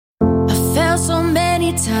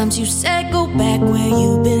times you said go back where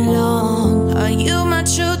you belong. Are you my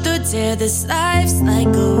truth or dare? This life's like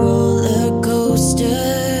a roller coaster.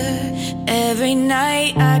 Every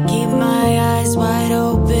night I keep my eyes wide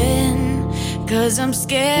open, 'cause I'm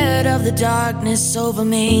scared of the darkness over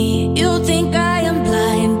me. You think I am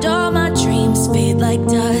blind, all my dreams fade like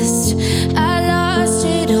dust. I lost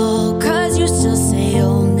it all, 'cause you still say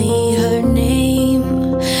only her name.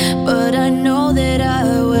 But I know that I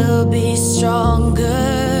will be stronger,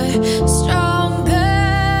 stronger.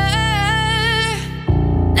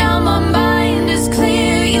 Now my mind is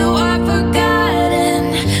clear, you are forgotten.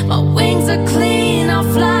 My wings are clean, I'll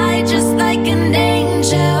fly just like an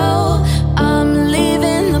angel. I'm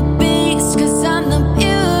leaving the beast, 'cause I'm the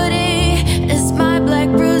beauty. As my black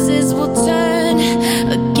bruises will turn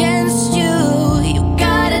against you. You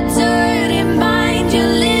got a dirty mind, you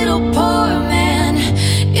little poor man.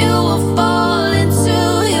 You will fall into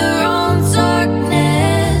your own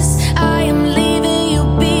darkness. I am leaving you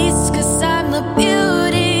beast, 'cause I'm the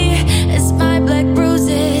beauty. As my black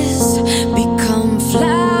bruises become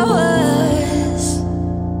flowers.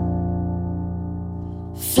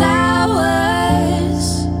 Flowers.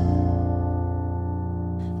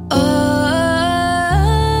 Oh,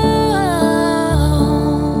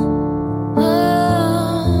 oh, oh.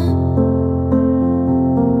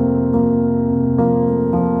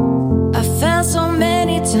 I fell so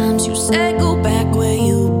many times, you said go back where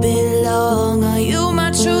you belong. Are you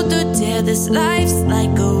my truth or dare? This life's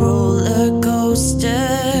like a roller coaster.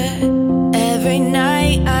 Every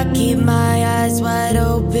night I keep my eyes wide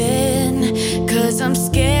open, 'cause I'm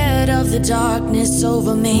scared of the darkness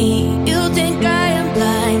over me. You think I am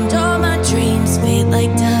blind, all my dreams fade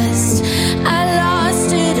like dust.